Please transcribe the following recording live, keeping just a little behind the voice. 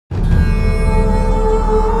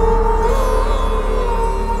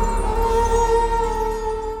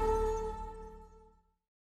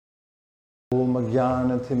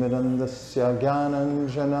Jnanatimirandasya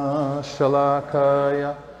Jnananjana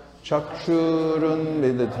Shalakaya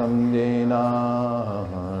Chakshurunmilitam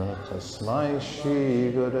Yena Tasmai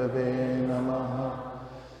Shri Gurave Namaha.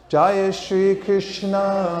 Jaya Shri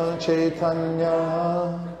Krishna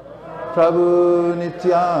Chaitanya Prabhu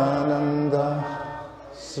Nityananda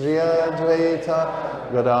Sri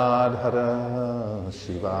Advaita Gadadhara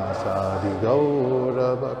Sivasadi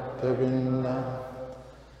Gaura Bhaktavinda.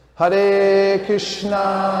 Hare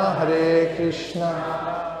Krishna, Krishna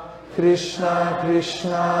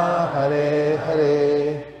Krishna, Hare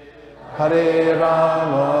Hare, Hare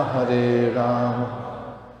Rama,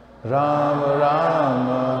 Rama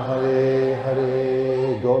Rama, Hare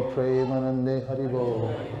Hare. Gaur Premanande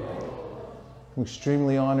Haribo. I'm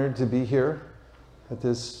extremely honored to be here at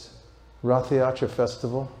this Rath Yatra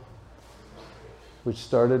festival, which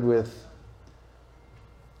started with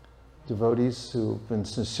devotees who've been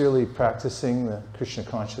sincerely practicing the Krishna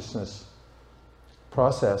consciousness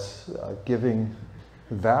process, giving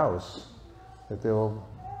vows that they'll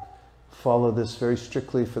follow this very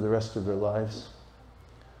strictly for the rest of their lives.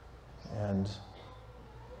 And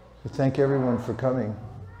we thank everyone for coming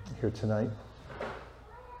here tonight.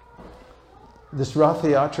 This Rath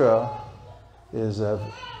Yatra is a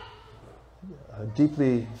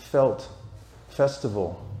deeply felt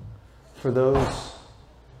festival for those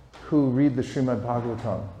who read the Srimad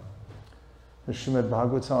Bhagavatam. The Srimad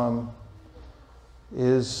Bhagavatam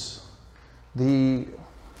is the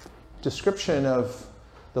description of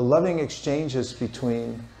the loving exchanges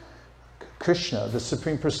between Krishna, the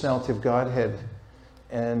Supreme Personality of Godhead,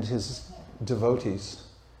 and his devotees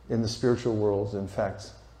in the spiritual world. In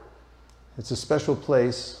fact, it's a special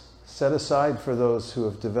place set aside for those who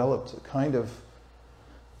have developed a kind of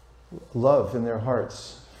love in their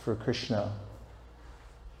hearts for Krishna,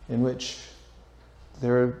 in which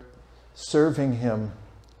they're serving him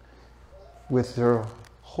with their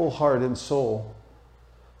whole heart and soul,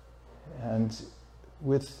 and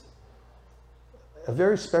with a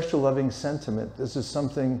very special loving sentiment. This is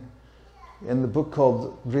something in the book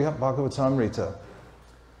called Brihat Bhagavatamrita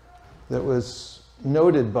that was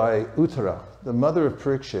noted by Uttara, the mother of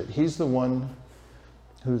Parikshit. He's the one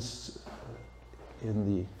who's in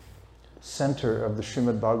the center of the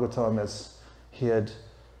Srimad Bhagavatam, as he had,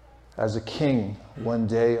 as a king, one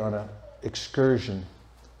day on an excursion,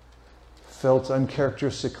 felt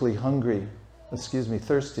uncharacteristically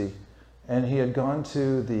thirsty, and he had gone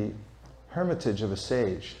to the hermitage of a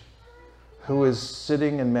sage who was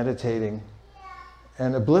sitting and meditating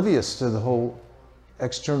and oblivious to the whole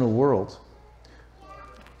external world.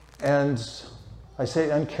 And I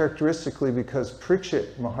say uncharacteristically because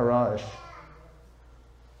Parikshit Maharaj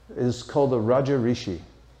is called a Raja Rishi.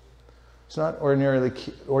 It's not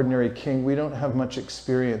ordinary king. We don't have much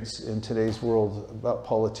experience in today's world about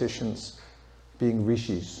politicians being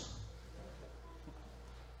rishis,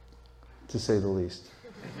 to say the least.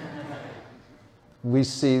 We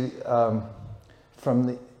see from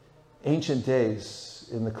the ancient days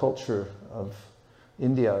in the culture of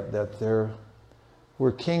India that there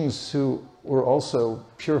were kings who were also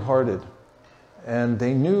pure-hearted, and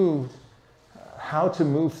they knew how to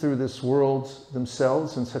move through this world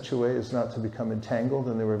themselves in such a way as not to become entangled,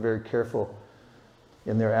 and they were very careful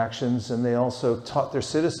in their actions, and they also taught their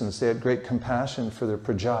citizens. They had great compassion for their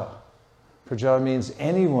praja. Praja means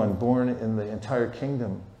anyone born in the entire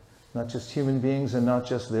kingdom, not just human beings and not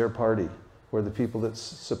just their party or the people that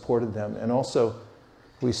supported them. And also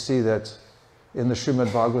we see that in the Srimad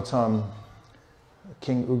Bhagavatam,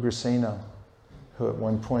 King Ugrasena, who at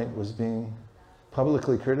one point was being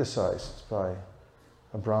publicly criticized by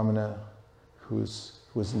a Brahmana who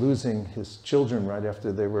was losing his children right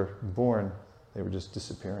after they were born. They were just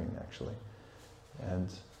disappearing, actually. And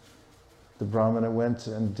the Brahmana went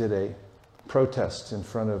and did a protest in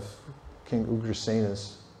front of King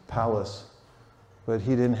Ugrasena's palace, but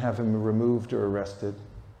he didn't have him removed or arrested.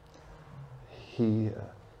 He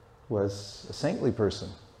was a saintly person.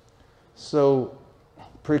 So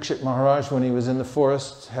Parikshit Maharaj, when he was in the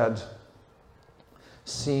forest, had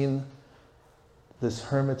seen this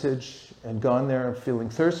hermitage and gone there feeling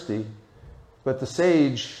thirsty, but the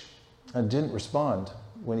sage didn't respond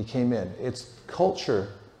when he came in. It's culture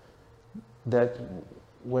that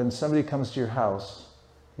when somebody comes to your house,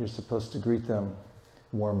 you're supposed to greet them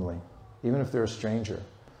warmly, even if they're a stranger.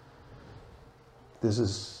 This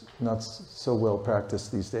is not so well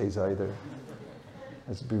practiced these days either.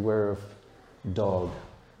 Let's beware of dog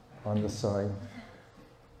on the sign,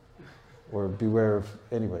 or beware of,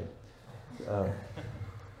 anyway. But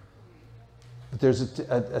there's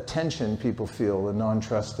a tension people feel, a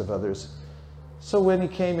non-trust of others. So when he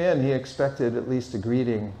came in, he expected at least a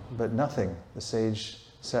greeting, but nothing. The sage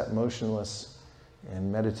sat motionless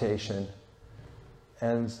in meditation.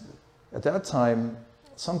 And at that time,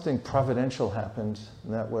 something providential happened,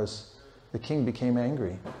 and that was the king became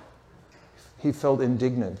angry. He felt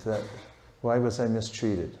indignant that, why was I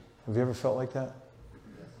mistreated? Have you ever felt like that?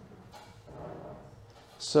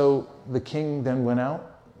 So the king then went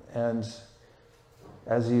out, and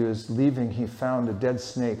as he was leaving, he found a dead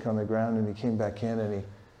snake on the ground, and he came back in, and he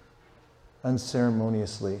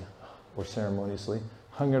unceremoniously, or ceremoniously,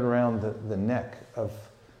 hung it around the neck of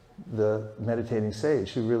the meditating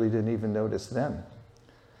sage, who really didn't even notice then.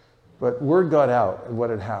 But word got out of what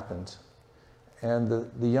had happened, and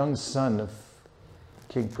the young son of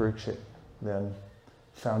King Parikshit then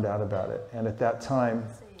found out about it. And at that time,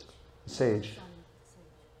 sage,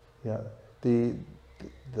 yeah, the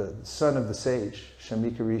son of the sage,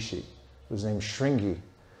 Shamika Rishi, was named Shringi.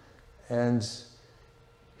 And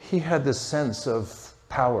he had this sense of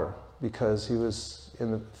power because he was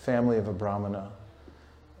in the family of a Brahmana.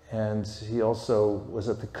 And he also was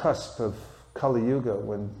at the cusp of Kali Yuga,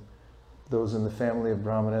 when those in the family of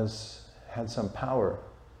Brahmanas had some power.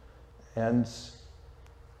 And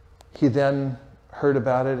he then heard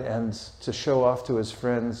about it, and to show off to his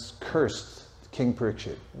friends, cursed King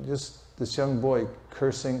Parikshit. Just this young boy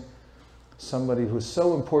cursing somebody who was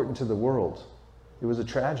so important to the world. It was a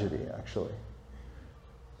tragedy, actually.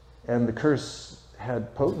 And the curse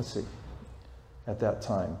had potency at that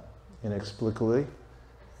time, inexplicably.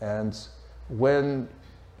 And when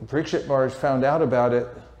Parikshit Maharaj found out about it,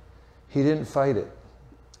 he didn't fight it.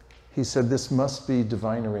 He said, this must be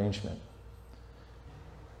divine arrangement.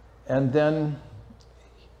 And then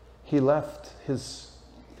he left his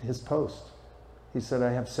post. He said,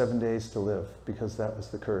 I have 7 days to live, because that was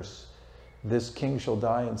the curse. This king shall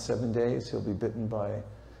die in 7 days. He'll be bitten by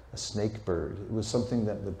a snake bird. It was something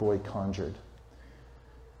that the boy conjured.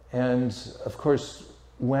 And of course,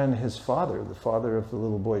 when his father, the father of the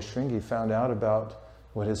little boy Shringi, found out about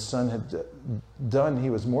what his son had done, he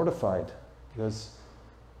was mortified, because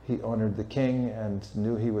he honored the king and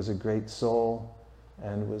knew he was a great soul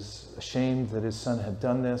and was ashamed that his son had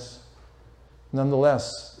done this.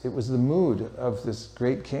 Nonetheless, it was the mood of this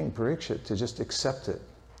great king, Parikshit, to just accept it.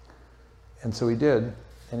 And so he did,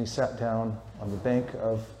 and he sat down on the bank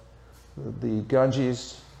of the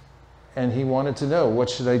Ganges, and he wanted to know, what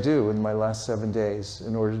should I do in my last 7 days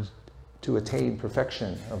in order to attain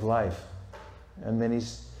perfection of life? And many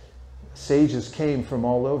sages came from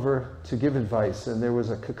all over to give advice, and there was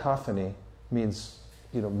a cacophony, means,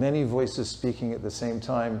 many voices speaking at the same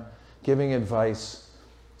time, giving advice.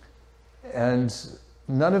 And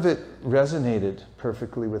none of it resonated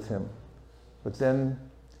perfectly with him. But then,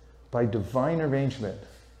 by divine arrangement,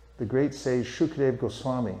 the great sage Shukadeva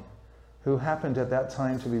Goswami, who happened at that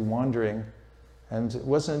time to be wandering, and it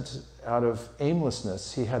wasn't out of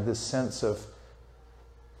aimlessness, he had this sense of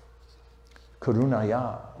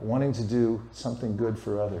karunaya, wanting to do something good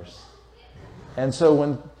for others. And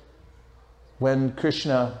so when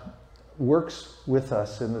Krishna works with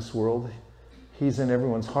us in this world, he's in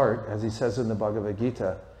everyone's heart, as he says in the Bhagavad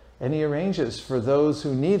Gita, and he arranges for those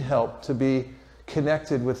who need help to be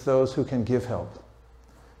connected with those who can give help.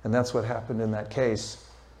 And that's what happened in that case.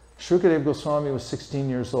 Shukadeva Goswami was 16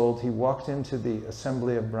 years old. He walked into the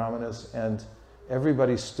assembly of Brahmanas, and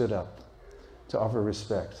everybody stood up to offer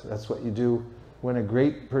respect. That's what you do when a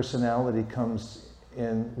great personality comes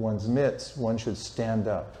in one's midst. One should stand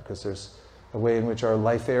up, because there's a way in which our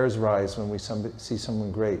life airs rise when we see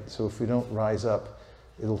someone great. So if we don't rise up,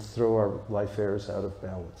 it'll throw our life airs out of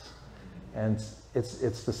balance. And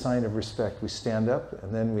it's the sign of respect. We stand up,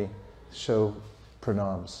 and then we show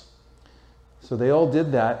pranams. So they all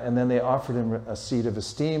did that, and then they offered him a seat of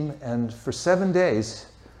esteem, and for 7 days,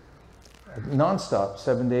 non-stop,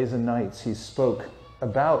 7 days and nights, he spoke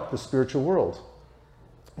about the spiritual world,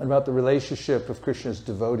 and about the relationship of Krishna's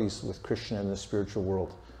devotees with Krishna in the spiritual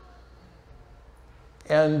world.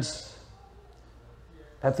 And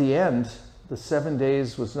at the end, the 7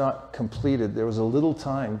 days was not completed. There was a little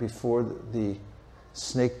time before the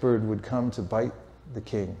snake bird would come to bite the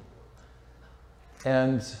king.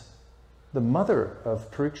 And the mother of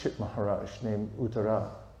Parikshit Maharaj, named Uttara,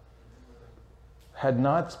 had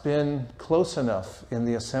not been close enough in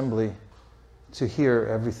the assembly to hear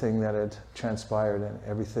everything that had transpired and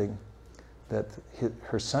everything that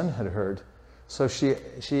her son had heard. So she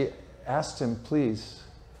asked him, please,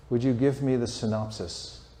 would you give me the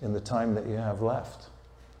synopsis in the time that you have left?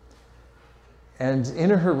 And in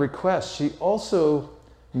her request, she also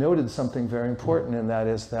noted something very important, and that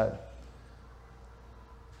is that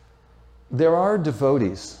there are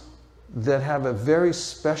devotees that have a very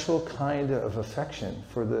special kind of affection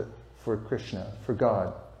for Krishna, for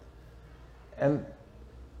God. And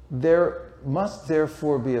there must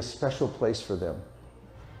therefore be a special place for them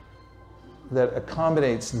that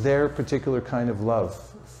accommodates their particular kind of love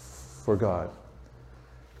for God.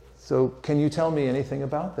 So can you tell me anything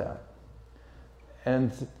about that?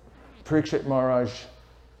 And Parikshit Maharaj,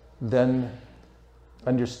 then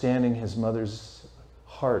understanding his mother's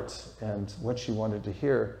heart and what she wanted to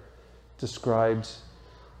hear, described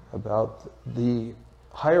about the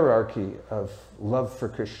hierarchy of love for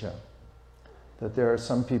Krishna. That there are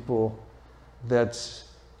some people that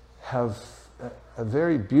have a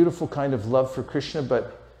very beautiful kind of love for Krishna,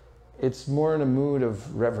 but it's more in a mood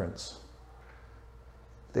of reverence.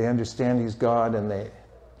 They understand he's God and they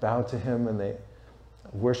bow to him and they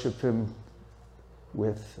worship him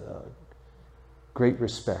with great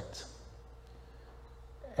respect.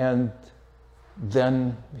 And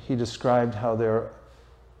then he described how there are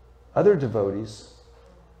other devotees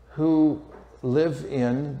who live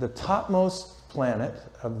in the topmost planet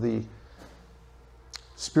of the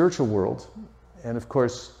spiritual world. And of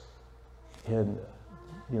course, in,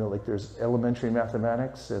 like there's elementary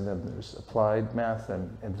mathematics and then there's applied math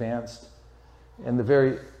and advanced. And the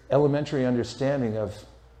very elementary understanding of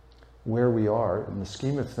where we are in the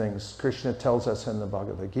scheme of things, Krishna tells us in the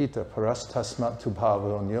Bhagavad Gita, parastasmat tu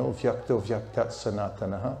bhavanyo vyakto vyaktat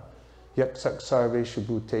sanatanaha yaksak sarveshu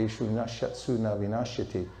bhuteshu nashyatsu na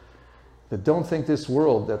vinashyati. That don't think this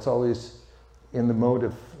world that's always in the mode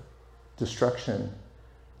of destruction,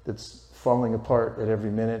 that's falling apart at every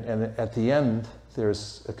minute, and at the end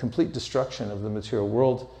there's a complete destruction of the material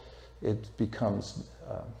world. It becomes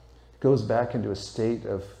goes back into a state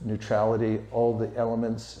of neutrality. All the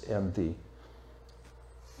elements and the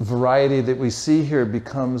variety that we see here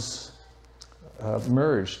becomes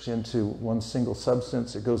merged into one single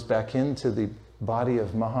substance. It goes back into the body of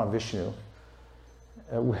Mahavishnu,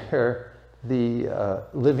 where the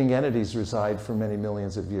living entities reside for many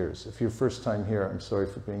millions of years. If you're first time here, I'm sorry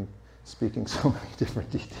for speaking so many different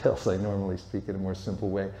details. I normally speak in a more simple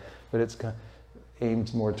way, but it's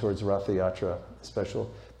aimed more towards Ratha Yatra special,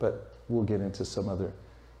 but we'll get into some other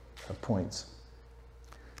points.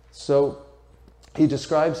 So he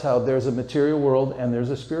describes how there's a material world and there's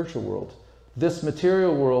a spiritual world. This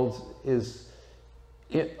material world is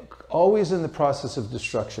always in the process of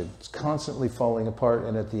destruction. It's constantly falling apart,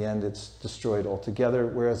 and at the end it's destroyed altogether,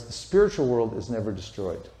 whereas the spiritual world is never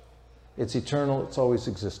destroyed. It's eternal, it's always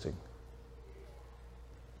existing.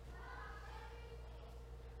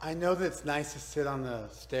 I know that it's nice to sit on the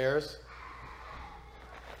stairs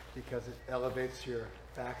because it elevates your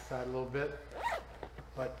backside a little bit,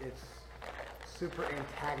 but it's super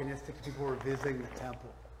antagonistic to people who are visiting the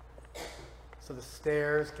temple. So the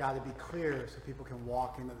stairs got to be clear so people can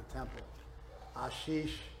walk into the temple.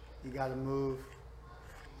 Ashish, you got to move.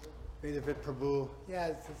 Vedavit Prabhu, yeah,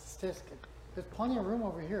 it's there's plenty of room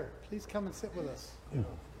over here. Please come and sit with us. Yeah.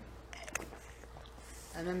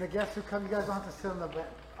 And then the guests who come, you guys don't have to sit on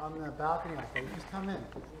the balcony like that. You just come in.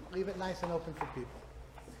 Leave it nice and open for people.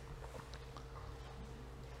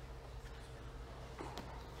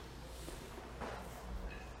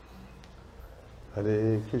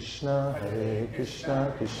 Hare Krishna,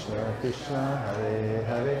 Krishna Krishna, Hare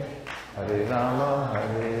Hare, Hare Rama,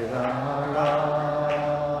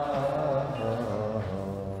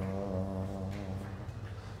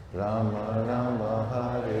 Rama Rama,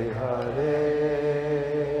 Hare Hare.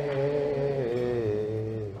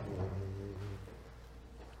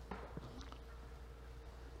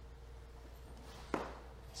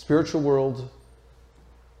 Spiritual world,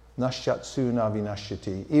 Nashyatsu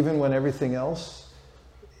navinashyati. Even when everything else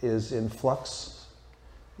is in flux,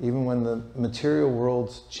 even when the material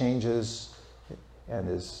world changes and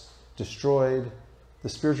is destroyed, the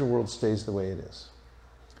spiritual world stays the way it is.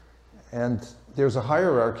 And there's a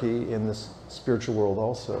hierarchy in this spiritual world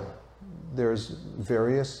also. There's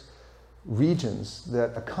various regions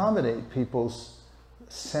that accommodate people's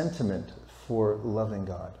sentiment for loving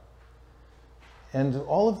God. And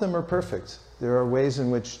all of them are perfect. There are ways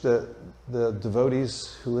in which the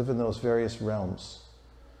devotees who live in those various realms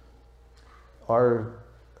are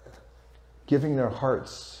giving their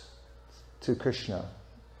hearts to Krishna.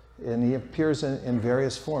 And he appears in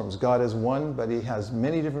various forms. God is one, but he has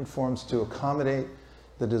many different forms to accommodate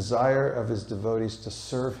the desire of his devotees to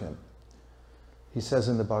serve him. He says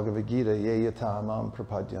in the Bhagavad Gita, Ye yata mam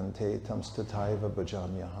prapadyante tam stataiva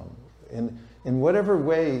bhajamyaham. In whatever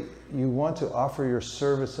way you want to offer your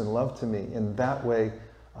service and love to me, in that way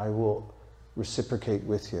I will reciprocate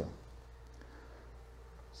with you.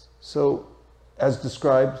 So, as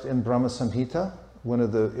described in Brahma Samhita, one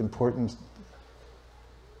of the important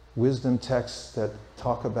wisdom texts that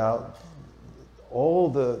talk about all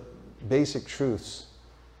the basic truths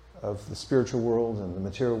of the spiritual world and the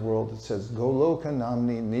material world. It says, Goloka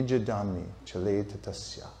namni nijadamni chaleta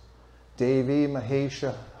tasya devi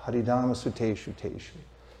mahesha haridama suteshu teshu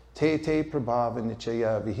te te prabhava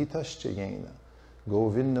nichaya vihitaschayena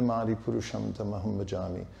govindamadi purusham tamaham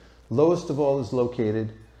bhajami. Lowest of all is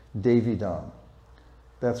located Devi Dham.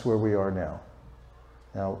 That's where we are now.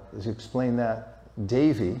 Now, to explain that,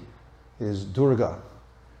 Devi is Durga.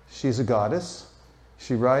 She's a goddess.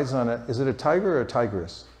 She rides on is it a tiger or a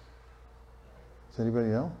tigress? Does anybody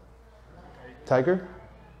know? Tiger?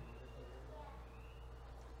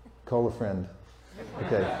 Call a friend.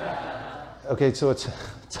 Okay. Okay, so it's a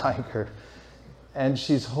tiger. And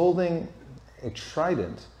she's holding a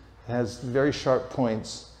trident. It has very sharp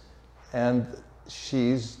points. And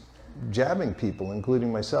she's jabbing people,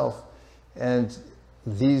 including myself. And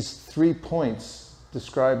these 3 points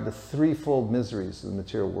describe the threefold miseries of the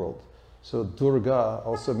material world. So Durga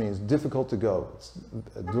also means difficult to go. It's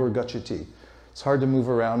Durgachiti. It's hard to move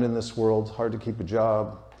around in this world, hard to keep a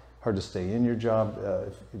job, hard to stay in your job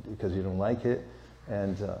because you don't like it.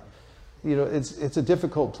 And, it's a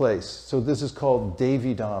difficult place. So this is called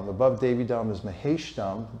Devi Dham. Above Devi Dham is Mahesh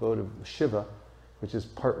Dham, the abode of Shiva, which is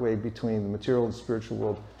partway between the material and spiritual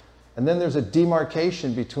world. And then there's a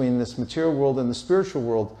demarcation between this material world and the spiritual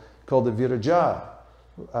world called the Viraja.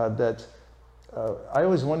 I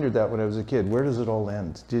always wondered that when I was a kid. Where does it all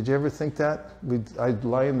end? Did you ever think that? I'd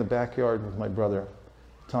lie in the backyard with my brother,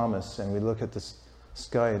 Thomas, and we'd look at the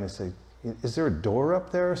sky and I'd say, is there a door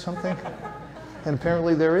up there or something? And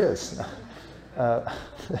apparently there is.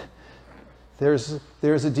 There's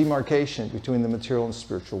a demarcation between the material and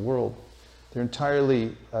spiritual world. They're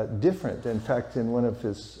entirely different. In fact, in one of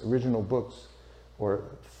his original books, or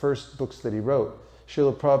first books that he wrote,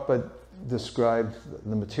 Srila Prabhupada described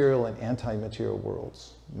the material and anti-material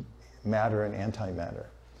worlds, matter and antimatter.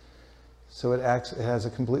 So it has a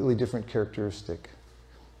completely different characteristic.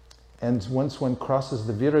 And once one crosses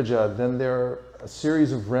the Viraja, then there are a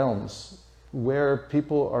series of realms where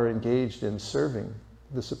people are engaged in serving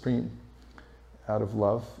the Supreme out of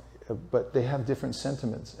love, but they have different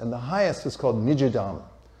sentiments. And the highest is called Nijadam.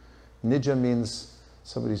 Nija means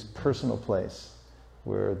somebody's personal place,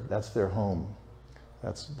 where that's their home.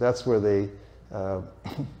 That's where they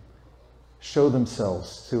show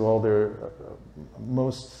themselves to all their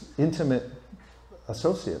most intimate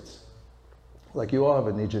associates. Like you all have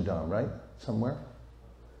a Nijadam, right? Somewhere?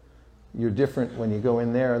 You're different when you go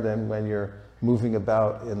in there than when you're moving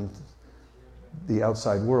about in the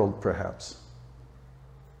outside world, perhaps.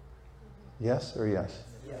 Yes or yes?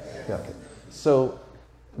 Yes. Yeah, okay. So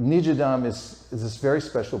Nijadam is this very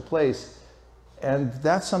special place, and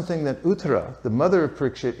that's something that Uttara, the mother of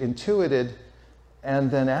Parikshit, intuited and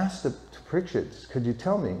then asked to Parikshit, could you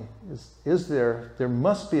tell me, there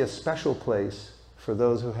must be a special place for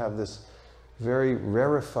those who have this very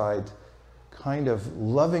rarefied kind of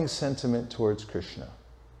loving sentiment towards Krishna.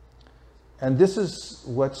 And this is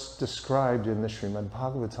what's described in the Srimad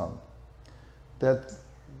Bhagavatam, that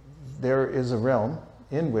there is a realm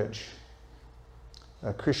in which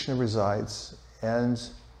Krishna resides, and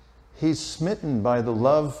he's smitten by the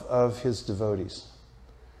love of his devotees.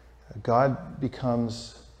 God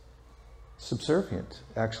becomes subservient,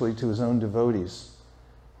 actually, to his own devotees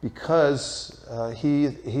because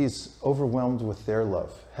he's overwhelmed with their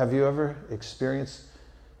love. Have you ever experienced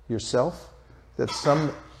yourself that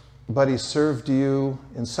somebody served you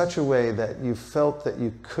in such a way that you felt that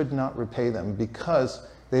you could not repay them because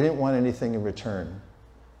they didn't want anything in return?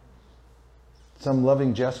 Some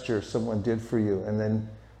loving gesture someone did for you, and then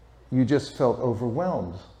you just felt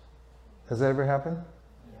overwhelmed. Has that ever happened?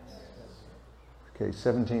 Yes. Okay,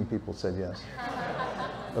 17 people said yes.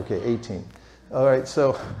 Okay, 18. All right,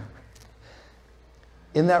 so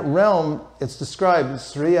in that realm, it's described,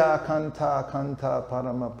 Sriya Kanta Kanta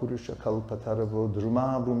Parama Purusha Kalpataravo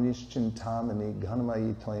Druma Bhumnischintamani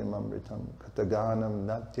Ghanamayi Toyamamritam Kataganam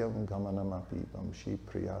Natyam Gamanamapipam Shri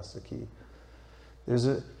Priyasaki.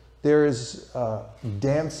 There is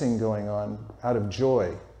dancing going on out of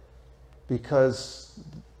joy because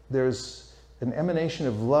there's an emanation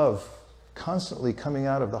of love constantly coming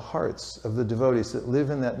out of the hearts of the devotees that live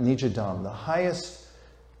in that Nijadam, the highest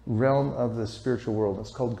realm of the spiritual world.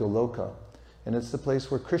 It's called Goloka. And it's the place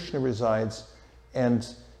where Krishna resides and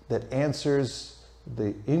that answers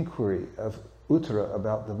the inquiry of Uttara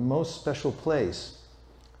about the most special place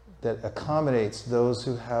that accommodates those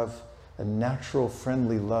who have a natural,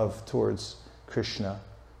 friendly love towards Krishna,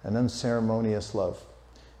 an unceremonious love.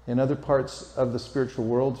 In other parts of the spiritual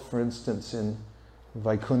world, for instance, in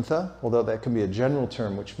Vaikuntha, although that can be a general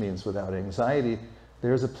term which means without anxiety,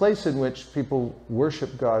 there's a place in which people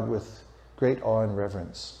worship God with great awe and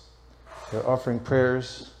reverence. They're offering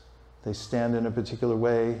prayers, they stand in a particular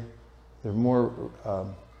way, they're more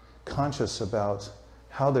conscious about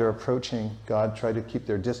how they're approaching God, try to keep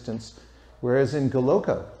their distance. Whereas in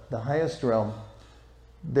Goloka, the highest realm,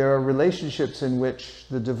 there are relationships in which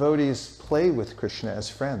the devotees play with Krishna as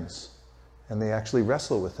friends, and they actually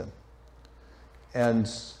wrestle with him.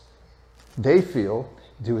 And they feel,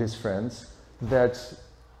 to his friends, that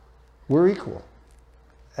we're equal.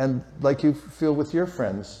 And like you feel with your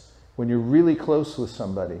friends, when you're really close with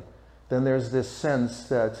somebody, then there's this sense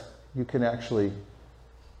that you can actually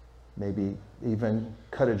maybe even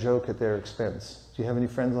cut a joke at their expense. Do you have any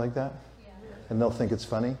friends like that? Yeah. And they'll think it's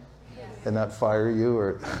funny? Yes. And not fire you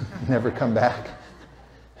or never come back?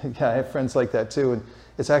 Yeah, I have friends like that too. And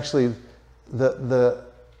it's actually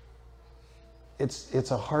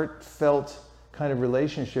it's a heartfelt kind of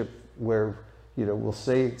relationship where, you know, we'll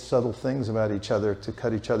say subtle things about each other to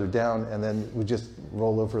cut each other down, and then we just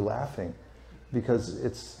roll over laughing because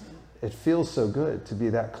it feels so good to be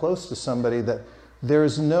that close to somebody that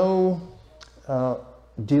there's no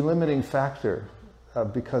delimiting factor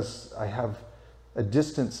because I have a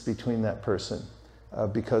distance between that person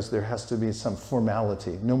because there has to be some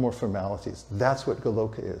formality, no more formalities. That's what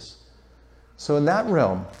Goloka is. So in that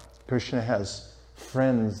realm, Krishna has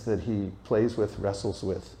friends that he plays with, wrestles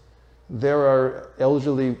with. There are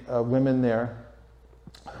elderly women there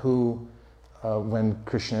who, when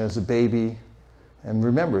Krishna is a baby, and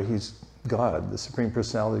remember, he's God, the Supreme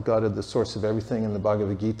Personality of God, the source of everything in the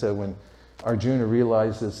Bhagavad Gita. When Arjuna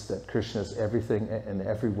realizes that Krishna is everything and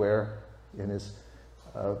everywhere in his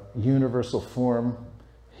universal form,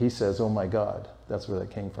 he says, "Oh my God." That's where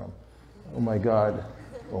that came from. Oh my God,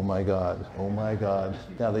 oh my God, oh my God.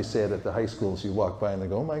 Now they say it at the high schools. You walk by and they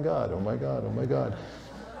go, "Oh my God, oh my God, oh my God."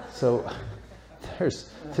 So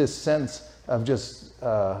there's this sense of just,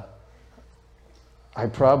 I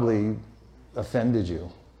probably offended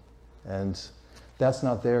you. And that's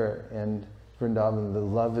not there in Vrindavan. The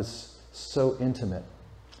love is so intimate.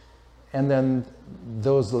 And then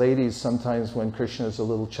those ladies, sometimes when Krishna is a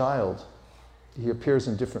little child, he appears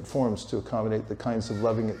in different forms to accommodate the kinds of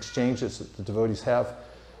loving exchanges that the devotees have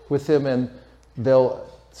with him. And they'll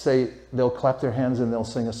clap their hands and they'll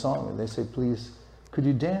sing a song. And they say, "Please, could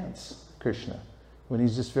you dance, Krishna?" When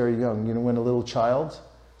he's just very young. You know, when a little child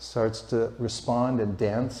starts to respond and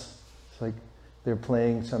dance, it's like they're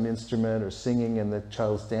playing some instrument or singing and the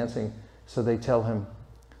child's dancing. So they tell him,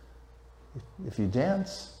 "If you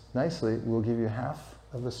dance nicely, we'll give you half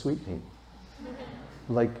of a sweetmeat."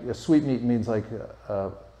 Like a sweetmeat means like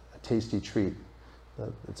a tasty treat.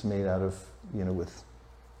 It's made out of, you know, with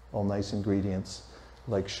all nice ingredients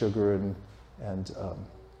like sugar and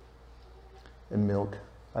milk.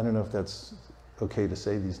 I don't know if that's okay to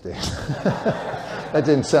say these days. That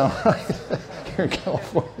didn't sound right. Here in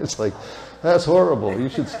California, it's like, that's horrible. You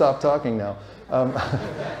should stop talking now.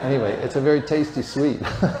 Anyway, it's a very tasty sweet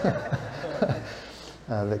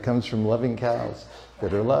that comes from loving cows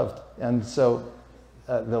that are loved. And so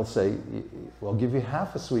they'll say, "We'll give you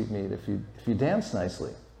half a sweetmeat if you dance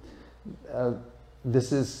nicely."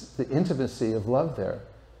 This is the intimacy of love there.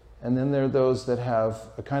 And then there are those that have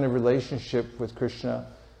a kind of relationship with Krishna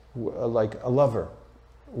like a lover,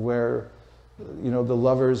 where, you know, the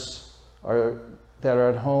lovers that are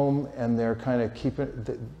at home and they're kind of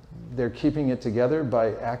keeping it together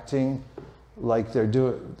by acting like they're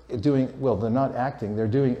doing, well, they're not acting, they're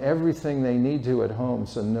doing everything they need to at home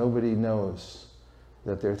so nobody knows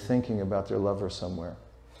that they're thinking about their lover somewhere.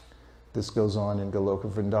 This goes on in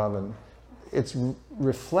Goloka Vrindavan. It's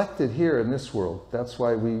reflected here in this world. That's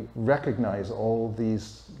why we recognize all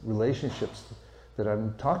these relationships that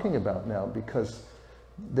I'm talking about now, because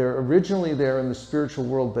they're originally there in the spiritual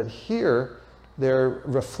world, but here they're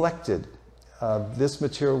reflected. This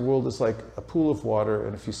material world is like a pool of water,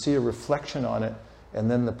 and if you see a reflection on it,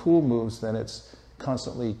 and then the pool moves, then it's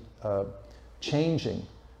constantly changing.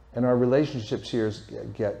 And our relationships here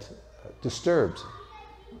get disturbed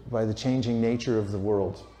by the changing nature of the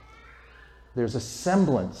world. There's a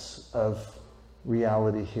semblance of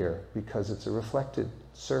reality here because it's a reflected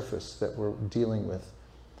surface that we're dealing with.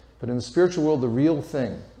 But in the spiritual world, the real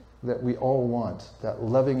thing that we all want, that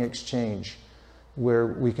loving exchange, where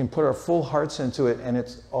we can put our full hearts into it and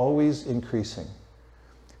it's always increasing.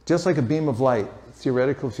 Just like a beam of light,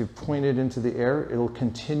 theoretically, if you point it into the air, it'll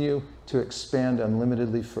continue to expand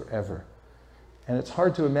unlimitedly forever. And it's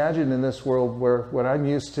hard to imagine in this world where what I'm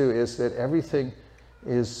used to is that everything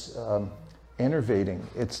is enervating.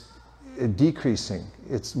 decreasing.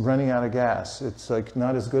 It's running out of gas. It's like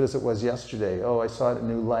not as good as it was yesterday. Oh, I saw it in a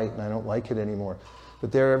new light and I don't like it anymore.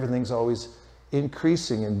 But there, everything's always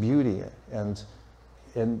increasing in beauty and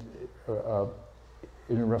in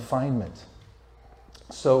refinement.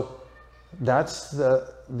 So that's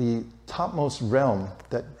the topmost realm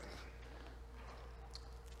that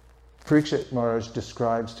Parikshit Maharaj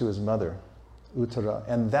describes to his mother, Uttara,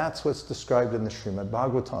 and that's what's described in the Srimad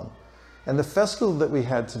Bhagavatam. And the festival that we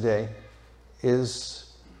had today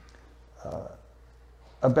is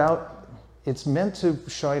it's meant to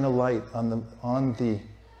shine a light on the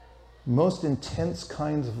most intense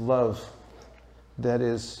kinds of love that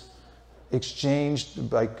is exchanged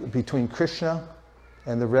between Krishna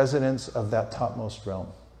and the residents of that topmost realm.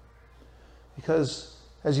 Because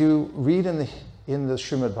as you read in the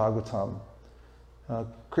Srimad Bhagavatam,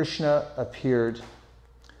 Krishna appeared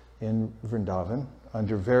in Vrindavan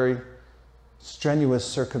under very strenuous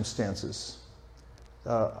circumstances.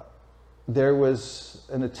 There was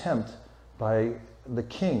an attempt by the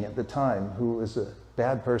king at the time, who was a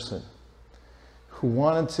bad person, who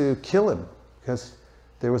wanted to kill him because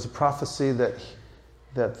there was a prophecy that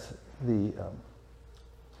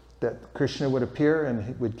Krishna would appear and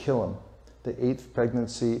he would kill him, the 8th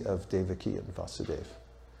pregnancy of Devaki and Vasudeva.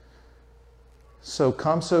 So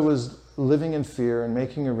Kamsa was living in fear and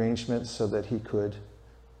making arrangements so that he could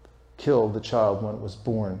kill the child when it was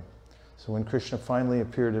born. So when Krishna finally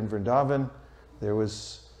appeared in Vrindavan, there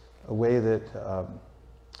was a way that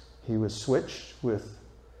he was switched with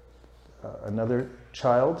another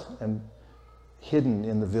child and hidden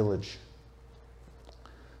in the village.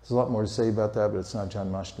 There's a lot more to say about that, but it's not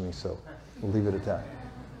Janmashtami, so we'll leave it at that.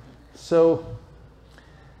 So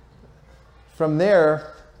from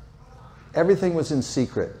there, everything was in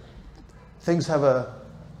secret. Things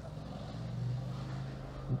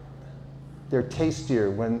they're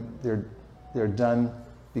tastier when they're done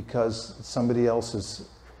because somebody else is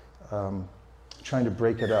trying to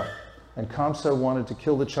break it up. And Kamsa wanted to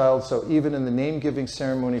kill the child, so even in the name-giving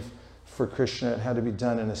ceremony for Krishna, it had to be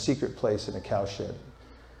done in a secret place in a cowshed.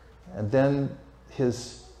 And then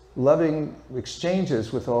his loving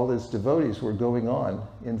exchanges with all his devotees were going on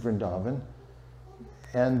in Vrindavan,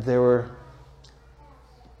 and there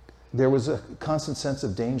was a constant sense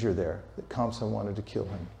of danger there, that Kamsa wanted to kill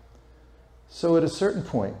him. So at a certain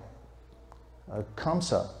point,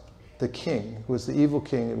 Kamsa, the king, who was the evil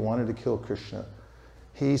king and wanted to kill Krishna,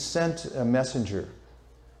 he sent a messenger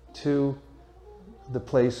to the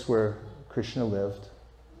place where Krishna lived,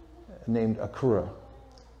 named Akrura.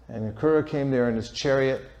 And Akrura came there in his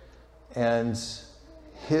chariot, and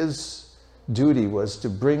his duty was to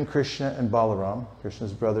bring Krishna and Balaram,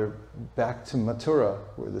 Krishna's brother, back to Mathura,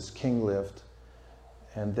 where this king lived.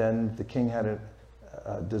 And then the king had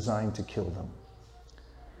a design to kill them.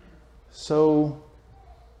 So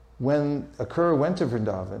when Akrura went to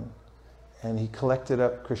Vrindavan, and he collected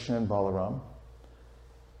up Krishna and Balaram,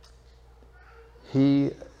 he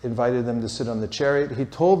invited them to sit on the chariot. He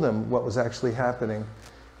told them what was actually happening.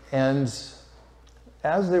 And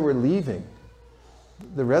as they were leaving,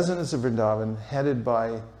 the residents of Vrindavan, headed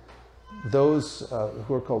by those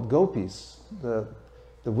who are called gopis, the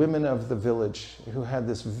women of the village, who had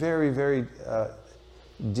this very, very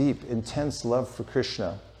deep, intense love for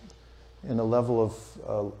Krishna in a level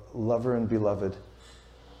of lover and beloved,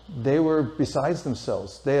 they were besides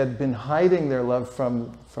themselves. They had been hiding their love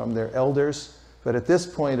from their elders, but at this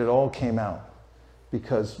point it all came out.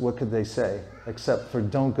 Because what could they say except for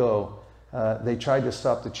don't go? They tried to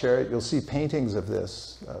stop the chariot. You'll see paintings of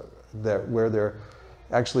this where they're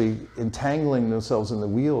actually entangling themselves in the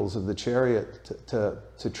wheels of the chariot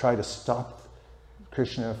to try to stop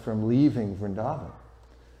Krishna from leaving Vrindavan.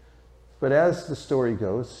 But as the story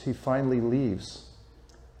goes, he finally leaves.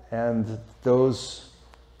 And those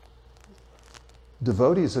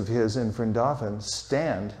devotees of his in Vrindavan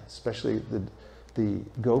stand, especially the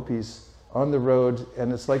gopis, on the road,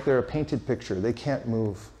 and it's like they're a painted picture. They can't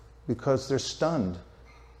move because they're stunned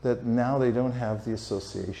that now they don't have the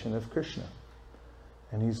association of Krishna.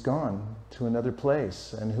 And he's gone to another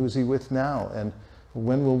place. And who's he with now? And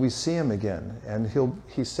when will we see him again? And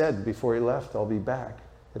he said before he left, I'll be back.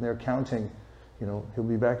 And they're counting, he'll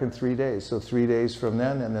be back in 3 days. So 3 days from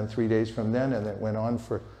then, and then 3 days from then, and it went on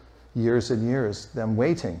for years and years, them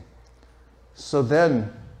waiting. So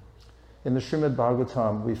then, in the Srimad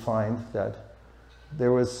Bhagavatam, we find that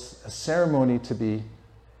there was a ceremony to be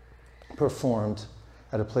performed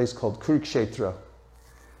at a place called Kurukshetra,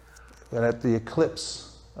 and at the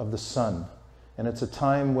eclipse of the sun. And it's a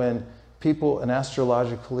time when people, an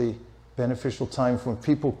astrologically beneficial time when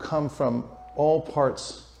people come from all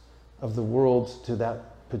parts of the world to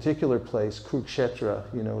that particular place, Kurukshetra,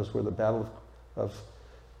 is where the battle of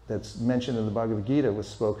that's mentioned in the Bhagavad Gita was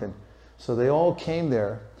spoken. So they all came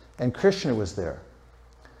there, and Krishna was there.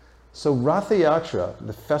 So Ratha Yatra,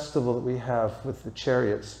 the festival that we have with the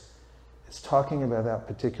chariots, is talking about that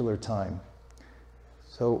particular time.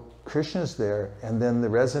 So Krishna's there, and then the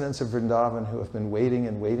residents of Vrindavan who have been waiting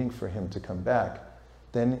and waiting for him to come back,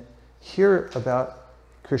 then hear about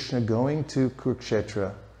Krishna going to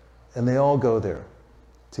Kurukshetra, and they all go there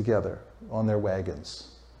together on their wagons.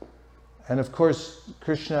 And of course,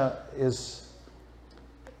 Krishna is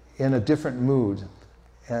in a different mood,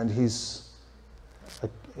 and he's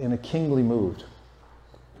in a kingly mood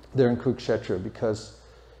there in Kurukshetra, because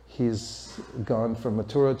he's gone from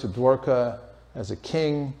Mathura to Dwarka as a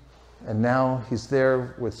king, and now he's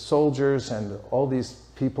there with soldiers and all these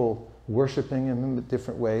people worshipping him in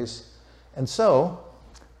different ways. And so,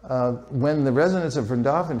 when the residents of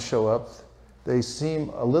Vrindavan show up, they seem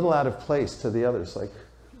a little out of place to the others, like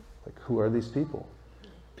who are these people?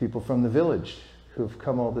 People from the village who've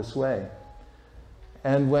come all this way.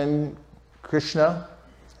 And when Krishna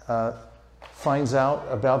finds out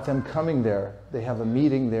about them coming there, they have a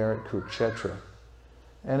meeting there at Kurukshetra.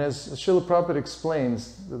 And as Srila Prabhupada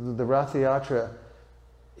explains, the Ratha Yatra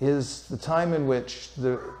is the time in which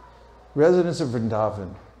the residents of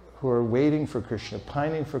Vrindavan, who are waiting for Krishna,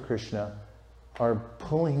 pining for Krishna, are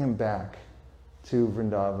pulling him back to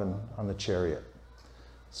Vrindavan on the chariot.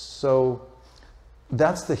 So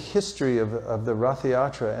that's the history of the Ratha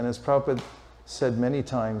Yatra, and as Prabhupada said many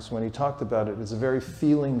times when he talked about it, it's a very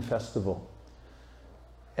feeling festival.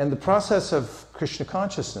 And the process of Krishna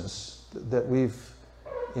consciousness that we've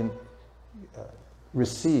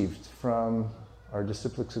received from our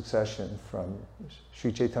disciplic succession, from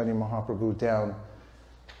Sri Chaitanya Mahaprabhu down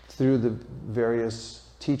through the various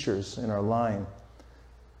teachers in our line,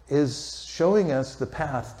 is showing us the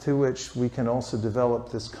path to which we can also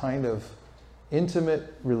develop this kind of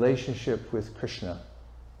intimate relationship with Krishna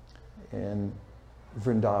in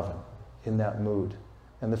Vrindavan, in that mood.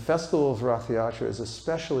 And the festival of Ratha Yatra is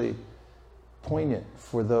especially poignant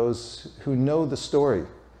for those who know the story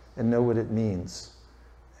and know what it means.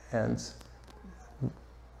 And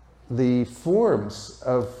the forms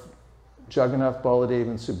of Jagannath, Baladev,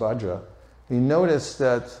 and Subhadra, we notice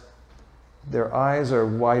that their eyes are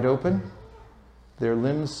wide open, their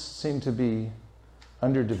limbs seem to be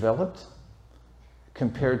underdeveloped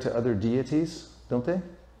compared to other deities, don't they?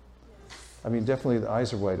 I mean, definitely the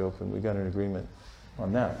eyes are wide open. We got an agreement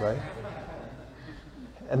on that, right?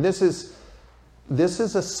 And this is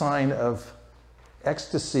a sign of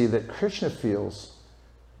ecstasy that Krishna feels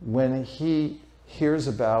when he hears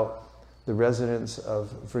about the residents of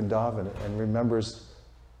Vrindavan and remembers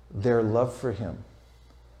their love for him.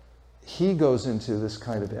 He goes into this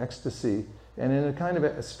kind of ecstasy, and in a kind of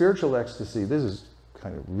a spiritual ecstasy, this is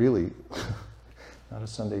kind of really not a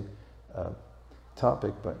Sunday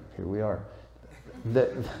topic, but here we are. That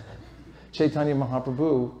Chaitanya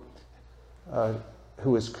Mahaprabhu,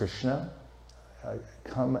 who is Krishna,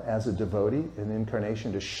 come as a devotee, an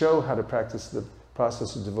incarnation to show how to practice the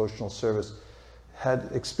process of devotional service, had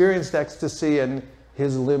experienced ecstasy, and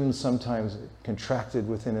his limbs sometimes contracted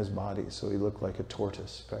within his body, so he looked like a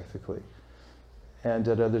tortoise, practically. And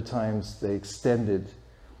at other times, they extended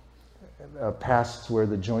past where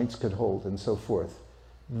the joints could hold, and so forth.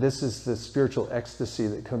 This is the spiritual ecstasy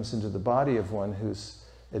that comes into the body of one who's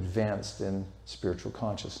advanced in spiritual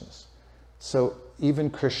consciousness. So even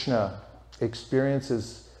Krishna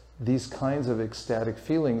experiences these kinds of ecstatic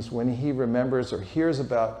feelings when he remembers or hears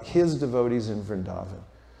about his devotees in Vrindavan.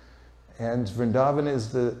 And Vrindavan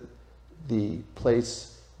is the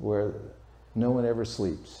place where no one ever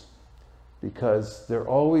sleeps, because they're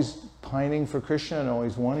always pining for Krishna and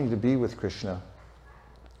always wanting to be with Krishna.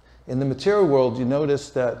 In the material world, you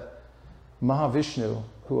notice that Mahavishnu,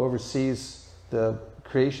 who oversees the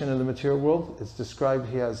creation of the material world, it's described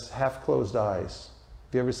he has half-closed eyes.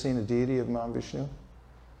 Have you ever seen a deity of Mahavishnu?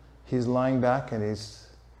 He's lying back and he's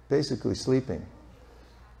basically sleeping,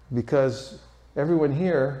 because everyone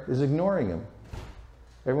here is ignoring him.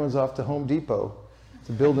 Everyone's off to Home Depot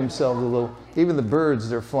to build themselves a little, even the birds,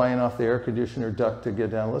 they're flying off the air conditioner duct to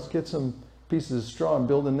get down. Let's get some pieces of straw and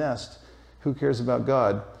build a nest. Who cares about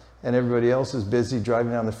God? And everybody else is busy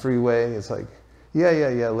driving down the freeway. It's like, yeah,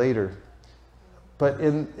 later. But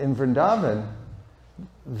in Vrindavan,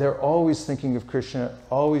 they're always thinking of Krishna,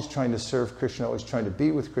 always trying to serve Krishna, always trying to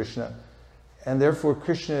be with Krishna. And therefore,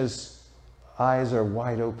 Krishna's eyes are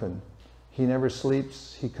wide open. He never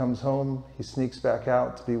sleeps. He comes home. He sneaks back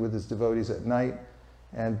out to be with his devotees at night.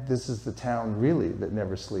 And this is the town, really, that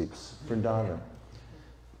never sleeps, Vrindavan.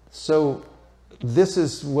 So this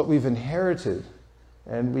is what we've inherited.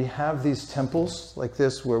 And we have these temples like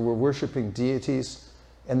this where we're worshiping deities,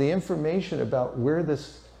 and the information about where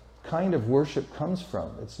this kind of worship comes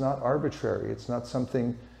from. It's not arbitrary. It's not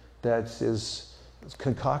something that is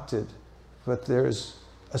concocted, but there's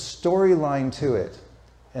a storyline to it.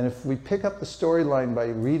 And if we pick up the storyline by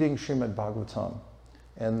reading Srimad Bhagavatam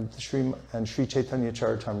and Sri Chaitanya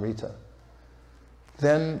Charitamrita,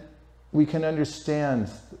 then we can understand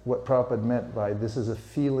what Prabhupada meant by this is a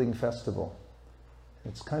feeling festival.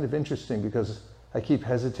 It's kind of interesting because I keep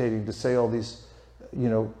hesitating to say all these,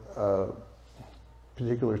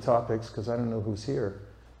 particular topics because I don't know who's here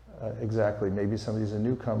exactly. Maybe somebody's a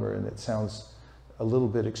newcomer and it sounds a little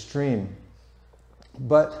bit extreme.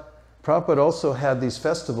 But Prabhupada also had these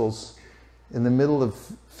festivals in the middle of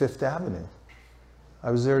Fifth Avenue. I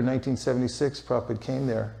was there in 1976. Prabhupada came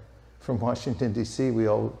there from Washington, D.C. We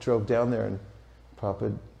all drove down there and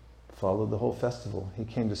Prabhupada followed the whole festival. He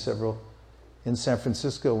came to several in San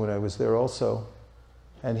Francisco when I was there also.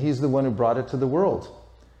 And he's the one who brought it to the world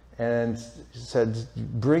and said,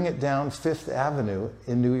 bring it down Fifth Avenue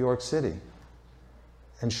in New York City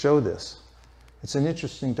and show this. It's an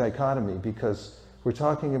interesting dichotomy because we're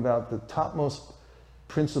talking about the topmost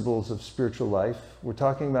principles of spiritual life. We're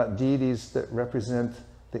talking about deities that represent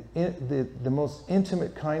the most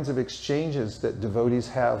intimate kinds of exchanges that devotees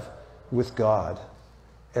have with God.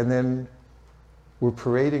 And then we're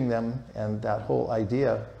parading them and that whole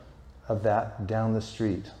idea of that down the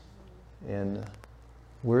street. In,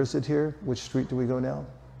 where is it here? Which street do we go down?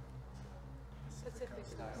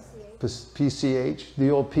 PCH, the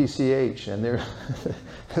old PCH, and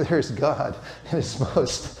there's God in his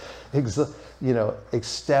most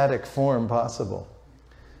ecstatic form possible.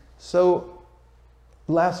 So,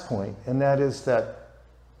 last point, and that is that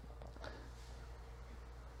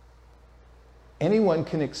anyone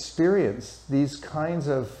can experience these kinds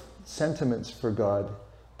of sentiments for God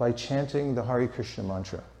by chanting the Hare Krishna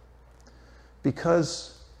mantra.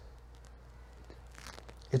 Because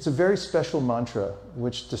it's a very special mantra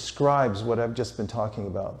which describes what I've just been talking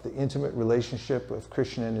about, the intimate relationship of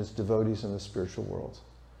Krishna and his devotees in the spiritual world.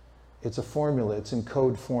 It's a formula, it's in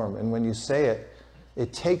code form, and when you say it,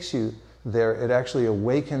 it takes you there, it actually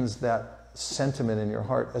awakens that sentiment in your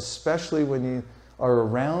heart, especially when you are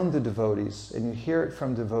around the devotees and you hear it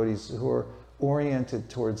from devotees who are oriented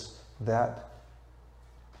towards that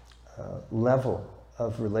level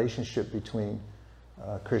of relationship between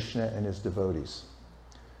Krishna and his devotees.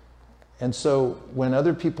 And so when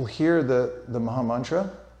other people hear the Maha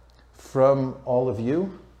Mantra from all of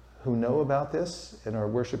you who know about this and are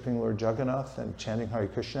worshiping Lord Jagannath and chanting Hare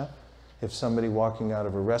Krishna, if somebody walking out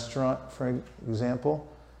of a restaurant, for example,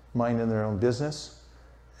 minding their own business,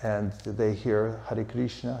 and they hear Hare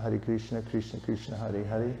Krishna, Krishna Krishna, Hare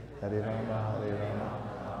Hare, Hare Rama,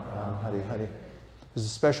 Rama Hare Hare. There's a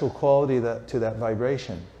special quality to that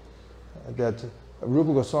vibration. That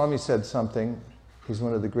Rupa Goswami said something, he's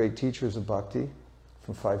one of the great teachers of bhakti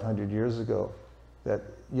from 500 years ago, that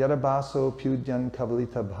Yadabaso Pyudyan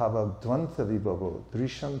Kavalita Bhava Dvanta Vibhavo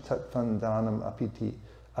Drisham Tatvandanam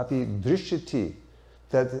Api Drishyati,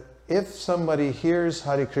 that if somebody hears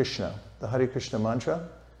Hare Krishna, the Hare Krishna mantra,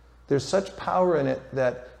 there's such power in it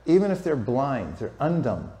that even if they're blind, they're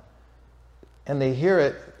undumb, and they hear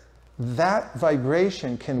it, that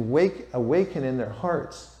vibration can awaken in their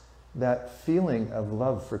hearts that feeling of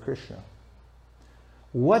love for Krishna.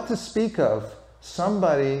 What to speak of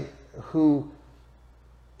somebody who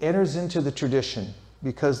enters into the tradition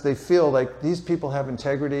because they feel like these people have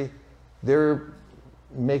integrity, they're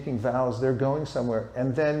making vows, they're going somewhere,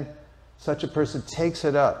 and then such a person takes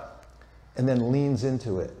it up and then leans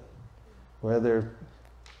into it. Whether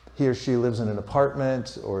he or she lives in an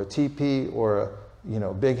apartment or a teepee or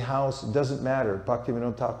a big house, it doesn't matter.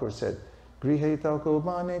 Bhaktivinoda Thakur said, Grihe tako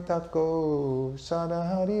bane tako,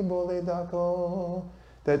 sadahari bole tako.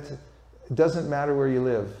 That it doesn't matter where you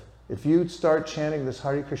live. If you start chanting this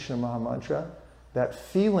Hare Krishna Maha Mantra, that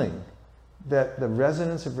feeling that the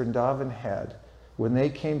residents of Vrindavan had when they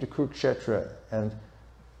came to Kurukshetra, and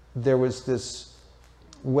there was this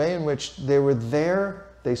way in which they were there,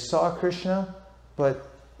 they saw Krishna, but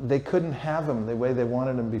they couldn't have him the way they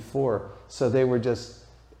wanted him before, so they were just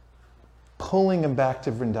pulling him back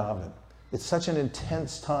to Vrindavan. It's such an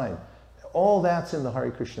intense time. All that's in the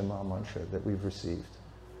Hare Krishna Maha Mantra that we've received.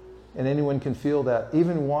 And anyone can feel that,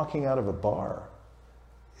 even walking out of a bar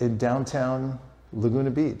in downtown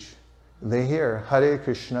Laguna Beach. They hear Hare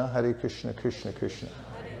Krishna, Krishna Krishna.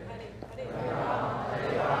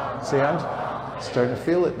 See, I'm starting to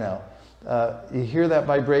feel it now. You hear that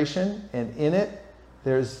vibration, and in it,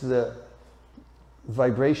 there's the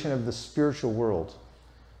vibration of the spiritual world,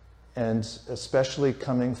 and especially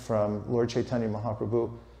coming from Lord Chaitanya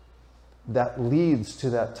Mahaprabhu, that leads to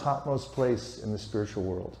that topmost place in the spiritual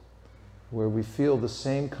world, where we feel the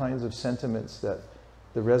same kinds of sentiments that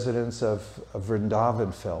the residents of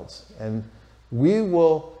Vrindavan felt. And we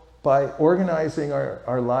will, by organizing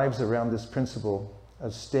our lives around this principle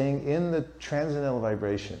of staying in the transcendental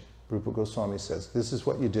vibration, Rupa Goswami says, this is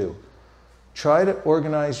what you do. Try to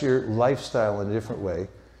organize your lifestyle in a different way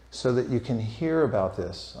so that you can hear about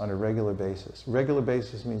this on a regular basis. Regular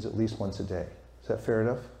basis means at least once a day. Is that fair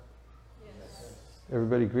enough? Yes.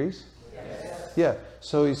 Everybody agrees? Yes. Yeah.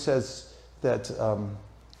 So he says that,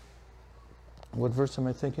 what verse am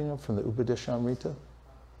I thinking of from the Upadeshamrita?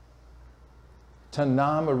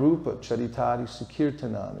 Tanama rupa charitari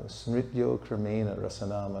sukirtananu smrityo kramena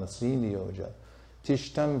rasanama nasiniyoja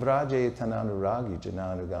tishtam vraje tananuragi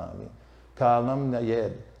jananugami kalam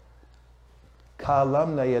nayed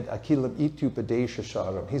akilam ityupadesha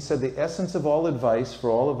sharam. He said the essence of all advice for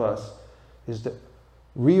all of us is to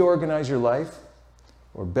reorganize your life,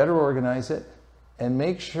 or better organize it, and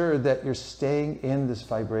make sure that you're staying in this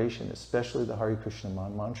vibration, especially the Hare Krishna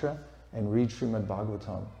mantra, and read Srimad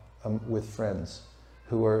Bhagavatam with friends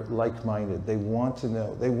who are like-minded. They want to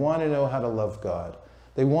know. They want to know how to love God.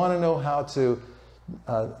 They want to know how to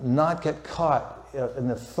not get caught in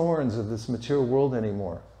the thorns of this material world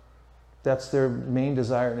anymore. That's their main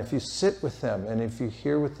desire. And if you sit with them, and if you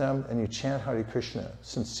hear with them, and you chant Hare Krishna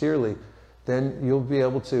sincerely, then you'll be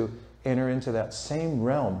able to enter into that same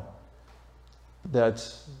realm that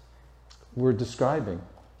we're describing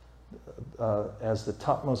as the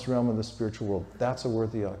topmost realm of the spiritual world. That's a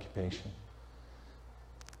worthy occupation.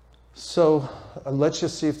 So let's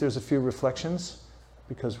just see if there's a few reflections,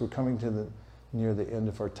 because we're coming to near the end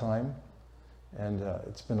of our time, and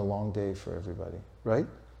it's been a long day for everybody, right?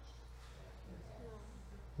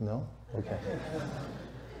 No? Okay.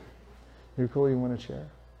 Yurko, you want to share?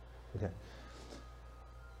 Okay.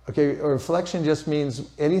 Okay, a reflection just means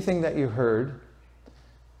anything that you heard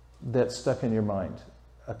that stuck in your mind,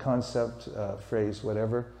 a concept, phrase,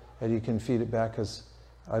 whatever, and you can feed it back, because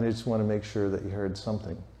I just want to make sure that you heard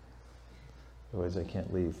something. Otherwise I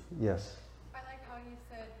can't leave. Yes? I like how you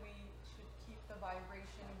said we should keep the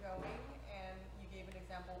vibration going, and you gave an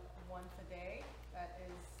example once a day. That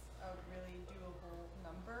is a really doable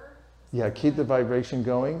number. Yeah, keep the vibration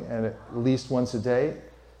going, and at least once a day.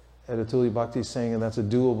 At Atuli Bhakti is saying, and that's a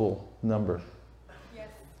doable number. Yes.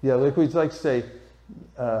 Yeah, like we'd like to say,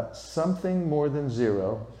 something more than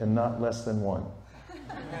 0 and not less than 1.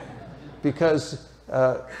 Because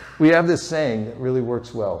we have this saying that really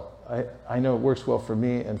works well. I know it works well for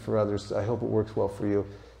me and for others. I hope it works well for you.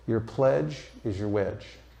 Your pledge is your wedge.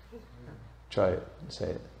 Try it.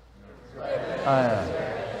 Say it.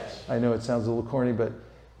 I know it sounds a little corny, but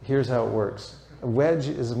here's how it works. A wedge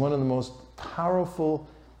is one of the most powerful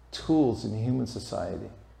tools in human society.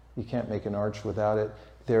 You can't make an arch without it.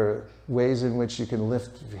 There are ways in which you can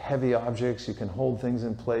lift heavy objects, you can hold things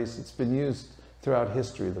in place. It's been used throughout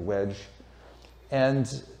history, the wedge.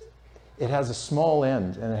 And it has a small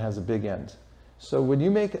end and it has a big end. So when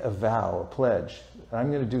you make a vow, a pledge,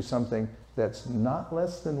 I'm going to do something that's not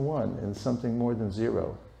less than 1 and something more than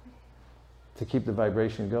 0 to keep the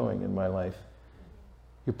vibration going in my life,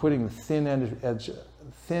 you're putting the thin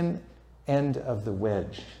end of the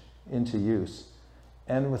wedge into use.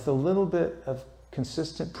 And with a little bit of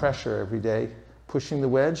consistent pressure every day, pushing the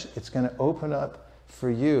wedge, it's going to open up for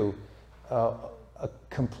you a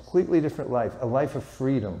completely different life, a life of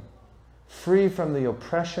freedom, free from the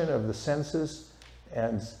oppression of the senses,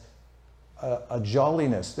 and a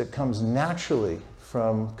jolliness that comes naturally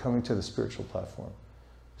from coming to the spiritual platform.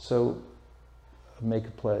 So make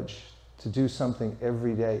a pledge to do something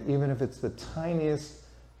every day, even if it's the tiniest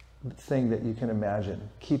thing that you can imagine.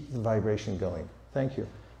 Keep the vibration going. Thank you.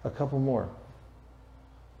 A couple more.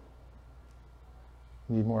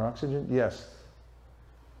 Need more oxygen? Yes.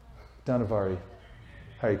 Dhanavari.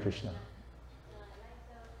 Hare Krishna.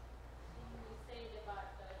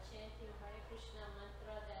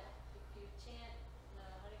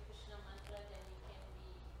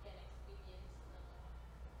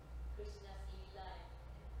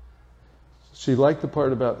 She liked the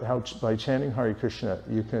part about how by chanting Hare Krishna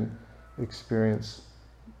you can experience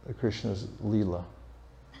Krishna's Leela.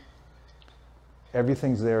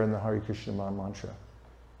 Everything's there in the Hare Krishna mantra.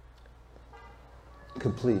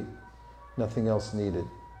 Complete. Nothing else needed.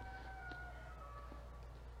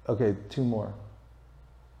 Okay, 2 more.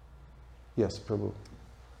 Yes, Prabhu.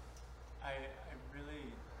 I really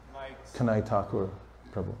liked... Kanai Thakur,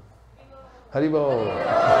 Prabhu. Haribol.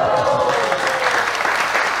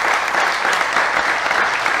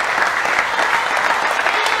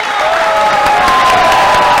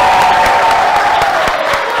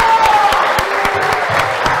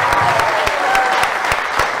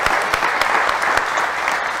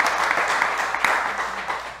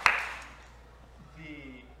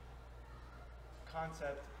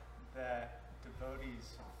 concept that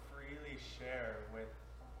devotees freely share with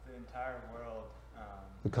the entire world.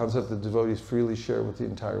 The concept that devotees freely share with the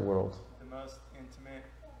entire world. The most intimate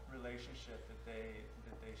relationship that they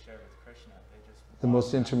share with Krishna. They just The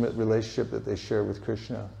most intimate relationship that they share with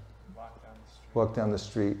Krishna. Walk down the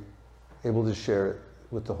street, able to share it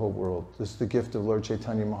with the whole world. This is the gift of Lord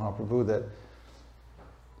Chaitanya Mahaprabhu, that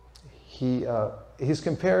he's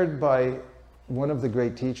compared by one of the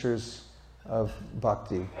great teachers of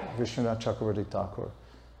bhakti, Vishwanath Chakravarti Thakur,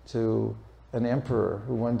 to an emperor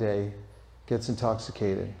who one day gets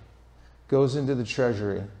intoxicated, goes into the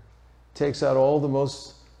treasury, takes out all the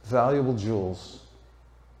most valuable jewels.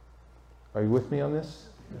 Are you with me on this?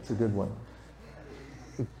 It's a good one.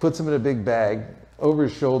 He puts them in a big bag, over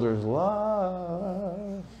his shoulders,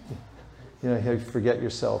 you forget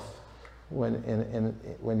yourself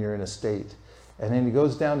when you're in a state. And then he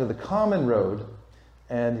goes down to the common road,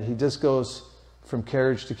 and he just goes from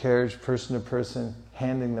carriage to carriage, person to person,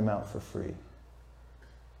 handing them out for free.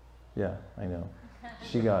 Yeah, I know.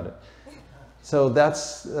 She got it. So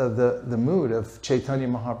that's the mood of Chaitanya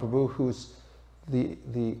Mahaprabhu, who's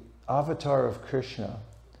the avatar of Krishna,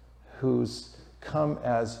 who's come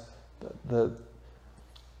as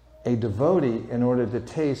a devotee in order to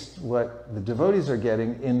taste what the devotees are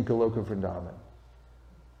getting in Goloka Vrindavan.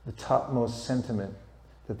 The topmost sentiment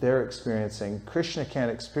that they're experiencing. Krishna can't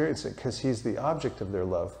experience it because he's the object of their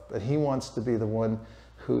love, but he wants to be the one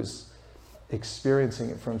who's experiencing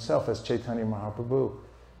it for himself as Chaitanya Mahaprabhu.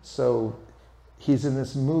 So he's in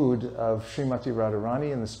this mood of Srimati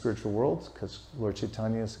Radharani in the spiritual world, because Lord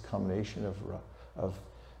Chaitanya is a combination of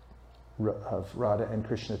Radha and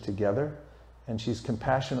Krishna together, and she's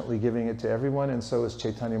compassionately giving it to everyone, and so is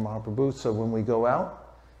Chaitanya Mahaprabhu. So when we go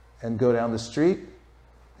out and go down the street,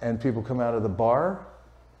 and people come out of the bar,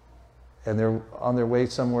 and they're on their way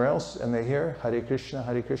somewhere else, and they hear Hare Krishna,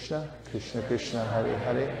 Krishna Krishna, Hare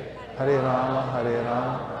Hare, Hare Rama,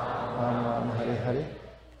 Rama Rama, Hare Hare,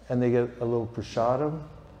 and they get a little prasadam,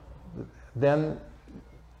 then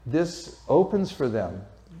this opens for them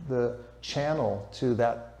the channel to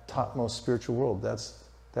that topmost spiritual world.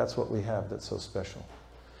 That's what we have that's so special.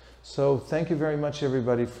 So thank you very much,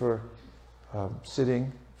 everybody, for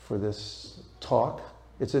sitting for this talk.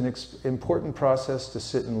 It's an important process to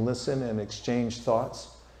sit and listen and exchange thoughts.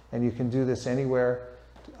 And you can do this anywhere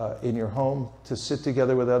in your home, to sit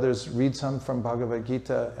together with others, read some from Bhagavad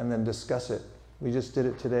Gita, and then discuss it. We just did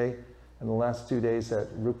it today and the last 2 days at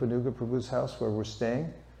Rupanuga Prabhu's house where we're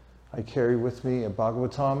staying. I carry with me a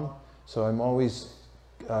Bhagavatam, so I'm always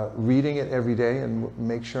reading it every day and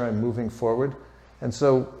make sure I'm moving forward. And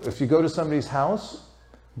so if you go to somebody's house,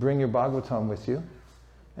 bring your Bhagavatam with you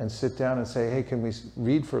and sit down and say, hey, can we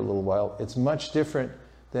read for a little while? It's much different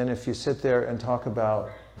than if you sit there and talk about,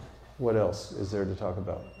 what else is there to talk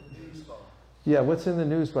about? Yeah, what's in the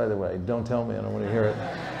news, by the way? Don't tell me, I don't want to hear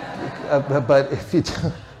it. But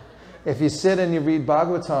if you sit and you read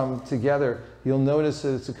Bhagavatam together, you'll notice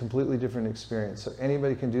that it's a completely different experience. So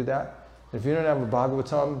anybody can do that. If you don't have a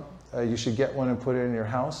Bhagavatam, you should get one and put it in your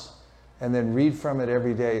house, and then read from it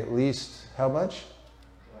every day, at least, how much?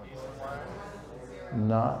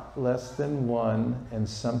 Not less than 1 and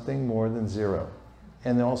something more than 0.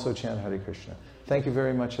 And then also chant Hare Krishna. Thank you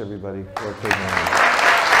very much, everybody, for taking